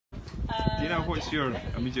Dina, what's your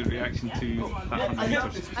immediate reaction to that 100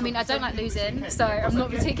 metres? I mean, I don't like losing, so I'm not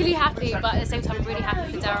particularly happy, but at the same time I'm really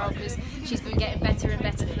happy for Daryll because she's been getting better and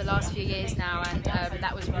better for the last few years now, and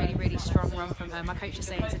that was a really, really strong run from her. My coach was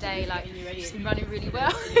saying today, like, she's been running really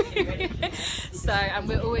well. So, and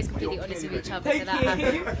we're always completely honest with each other, so that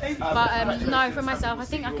happened. But no, for myself, I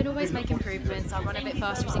think I can always make improvements. I'll run a bit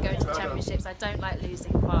faster as we go into the championships. I don't like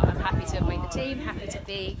losing, but I'm happy to have made the team, happy to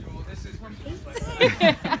be one piece,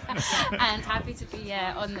 and happy to be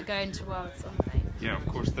on the going to Worlds on thing. Yeah, of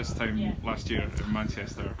course. This time last year in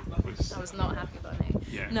Manchester I was not happy about it.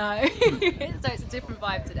 Yeah. No, so it's a different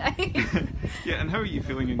vibe today. Yeah, and how are you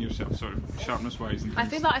feeling in yourself, sort of sharpness wise? I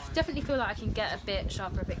definitely feel like I can get a bit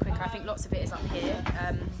sharper, a bit quicker. I think lots of it is up here,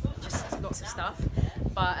 just lots of stuff.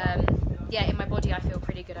 But yeah, in my body I feel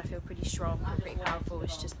pretty good. I feel pretty strong, pretty powerful.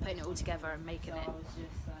 It's just putting it all together and making it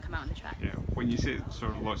come out on the track. Yeah. When you say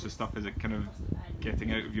sort of lots of stuff, is it kind of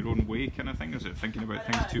getting out of your own way kind of thing? Is it thinking about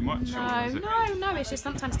things too much? No. It's just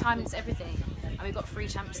sometimes time is everything. And we've got 3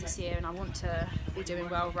 champs this year, and I want to be doing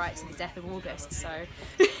well right to the death of August. So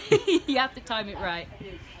you have to time it right.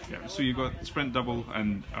 Yeah. So you've got sprint double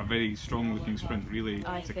and a very strong looking sprint relay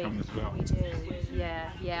to come as well. We do.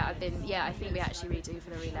 Yeah. I think we actually really do for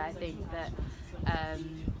the relay. I think that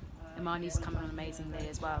Imani's coming on amazingly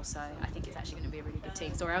as well, so I think it's actually going to be a really good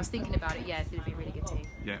team. Sorry, I was thinking about it. Yeah, it's going to be a really good team.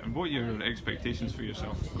 Yeah, and what are your expectations for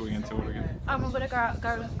yourself going into Oregon? I'm going to go out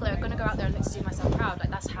there and look to do myself proud. Like,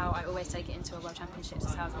 that's how I always take it into a World Championships.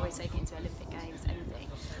 That's how I always take it into Olympic Games, anything.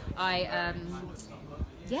 I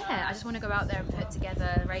just want to go out there and put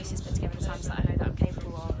together races, put together the times that I know that I'm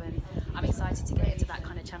capable of, and I'm excited to get into that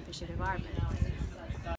kind of championship environment.